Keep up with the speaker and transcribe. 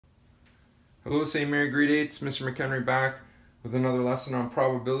Hello, St. Mary Grade 8s, Mr. McHenry back with another lesson on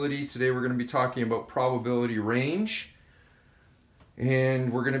probability. Today we're going to be talking about probability range,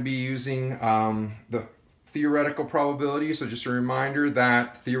 and we're going to be using the theoretical probability. So just a reminder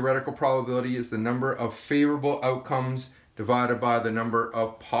that theoretical probability is the number of favorable outcomes divided by the number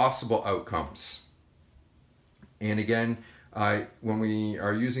of possible outcomes. And again, when we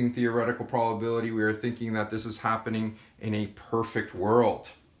are using theoretical probability, we are thinking that this is happening in a perfect world.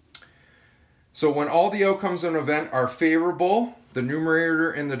 So when all the outcomes of an event are favorable, the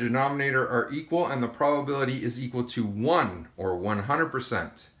numerator and the denominator are equal and the probability is equal to 1 or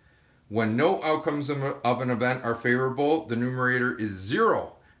 100%. When no outcomes of an event are favorable, the numerator is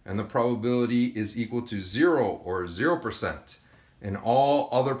 0 and the probability is equal to 0 or 0%. And all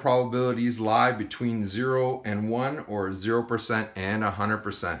other probabilities lie between 0 and 1 or 0% and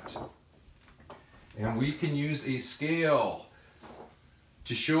 100%. And we can use a scale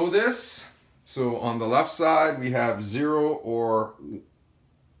to show this. So on the left side we have 0 or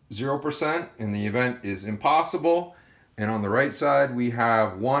 0% and the event is impossible. And on the right side we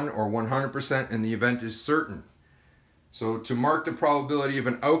have 1 or 100% and the event is certain. So to mark the probability of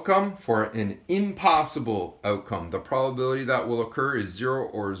an outcome for an impossible outcome, the probability that will occur is 0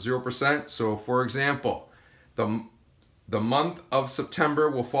 or 0%. So for example, the month of September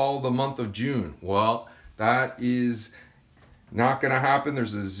will follow the month of June. Well, that is not going to happen.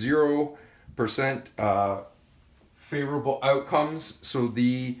 There's a 0% favorable outcomes, so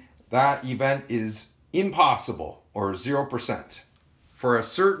that event is impossible or 0%. For a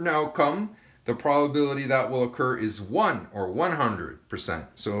certain outcome, the probability that will occur is 1 or 100%.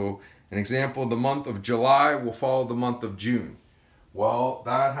 So an example, the month of July will follow the month of June. Well,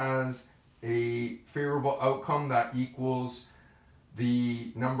 that has a favorable outcome that equals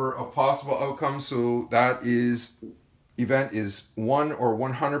the number of possible outcomes, so that event is 1 or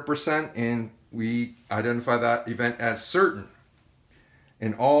 100%, and we identify that event as certain.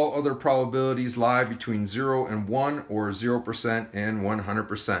 And all other probabilities lie between 0 and 1 or 0% and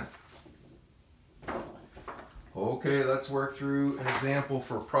 100%. Okay, let's work through an example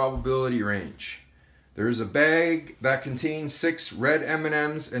for probability range. There is a bag that contains 6 red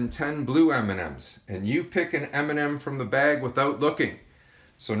M&Ms and 10 blue M&Ms, and you pick an M&M from the bag without looking.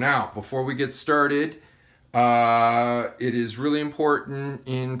 So now, before we get started, it is really important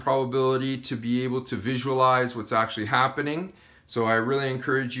in probability to be able to visualize what's actually happening. So I really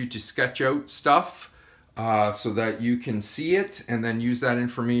encourage you to sketch out stuff so that you can see it and then use that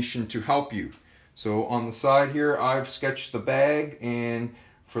information to help you. So on the side here, I've sketched the bag, and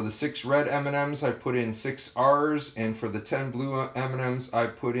for the 6 red M&Ms, I put in 6 R's, and for the 10 blue M&Ms, I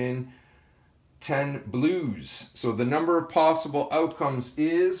put in 10 blues. So the number of possible outcomes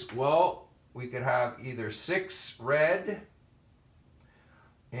is, well, we could have either 6 red,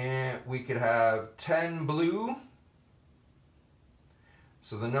 and we could have 10 blue.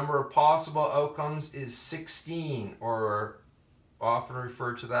 So the number of possible outcomes is 16, or often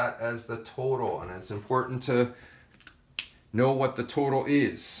refer to that as the total, and it's important to know what the total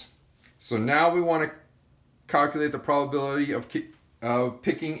is. So now we want to calculate the probability of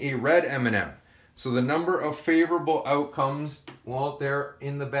picking a red M&M. So the number of favorable outcomes, well, there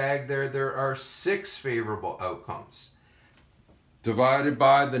in the bag there are 6 favorable outcomes. Divided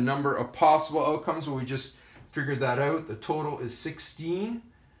by the number of possible outcomes, well, we just figured that out. The total is 16,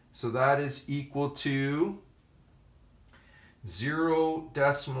 so that is equal to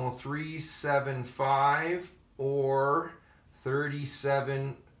 0.375 or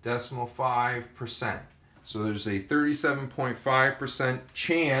 37.5%. So there's a 37.5%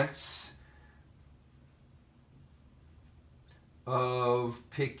 chance of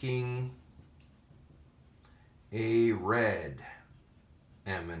picking a red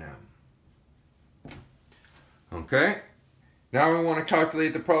M&M. Okay, now we want to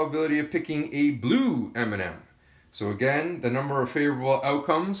calculate the probability of picking a blue M&M. So again, the number of favorable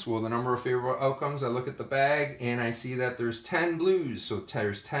outcomes, well, the number of favorable outcomes, I look at the bag and I see that there's 10 blues, so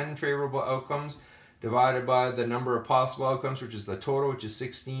there's 10 favorable outcomes divided by the number of possible outcomes, which is the total, which is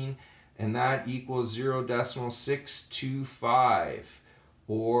 16, and that equals 0.625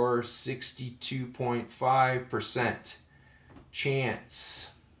 or 62.5%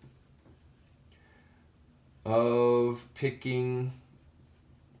 chance of picking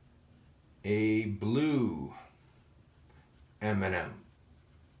a blue M&M.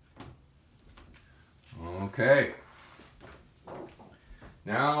 Okay.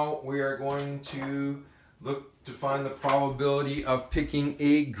 Now we are going to look to find the probability of picking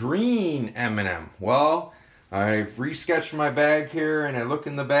a green M&M. Well, I've resketched my bag here and I look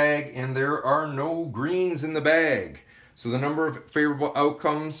in the bag and there are no greens in the bag. So the number of favorable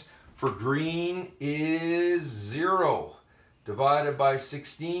outcomes for green is 0 divided by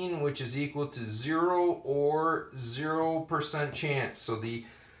 16, which is equal to 0 or 0% chance. So the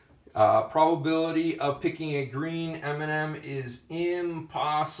probability of picking a green M&M is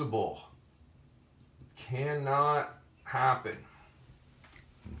impossible. Cannot happen.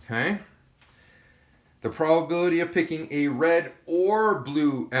 Okay. The probability of picking a red or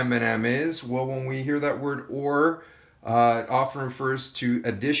blue M&M is, well, when we hear that word or, it often refers to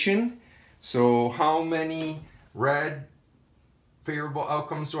addition. So how many red favorable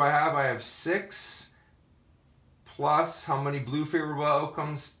outcomes do I have? I have 6 plus how many blue favorable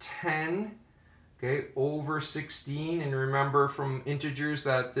outcomes? 10. Okay, over 16. And remember from integers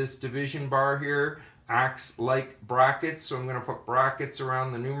that this division bar here acts like brackets. So I'm going to put brackets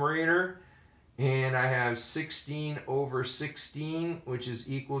around the numerator. And I have 16 over 16, which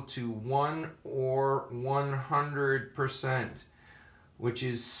is equal to 1 or 100%, which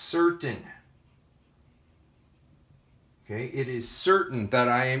is certain. Okay, it is certain that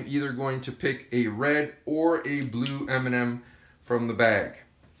I am either going to pick a red or a blue M&M from the bag.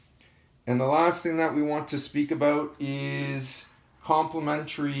 And the last thing that we want to speak about is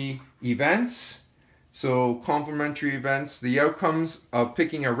complementary events. So complementary events, the outcomes of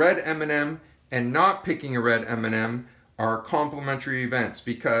picking a red M&M and not picking a red M&M are complementary events,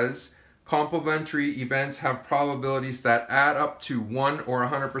 because complementary events have probabilities that add up to 1 or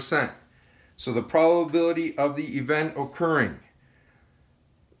 100%. So the probability of the event occurring,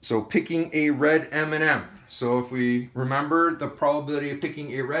 so picking a red M&M. So if we remember, the probability of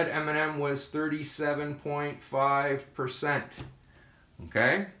picking a red M&M was 37.5%.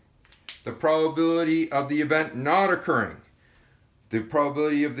 Okay? The probability of the event not occurring, the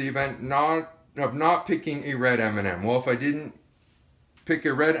probability of the event of not picking a red M&M. Well, if I didn't pick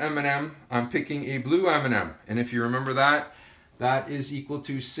a red M&M, I'm picking a blue M&M. And if you remember that, that is equal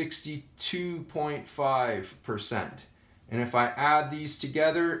to 62.5%. And if I add these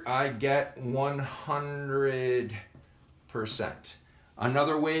together, I get 100%.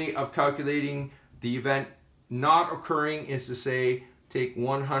 Another way of calculating the event not occurring is to say, take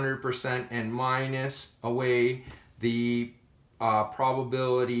 100% and minus away the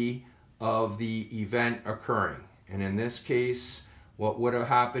probability of the event occurring. And in this case, what would have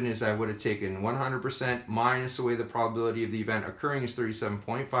happened is I would have taken 100% minus away the probability of the event occurring is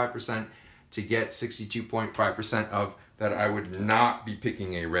 37.5% to get 62.5% of that I would not be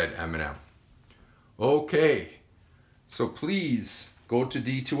picking a red M&M. Okay, so please go to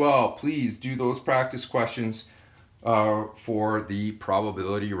D2L. Please do those practice questions for the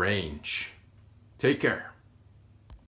probability range. Take care.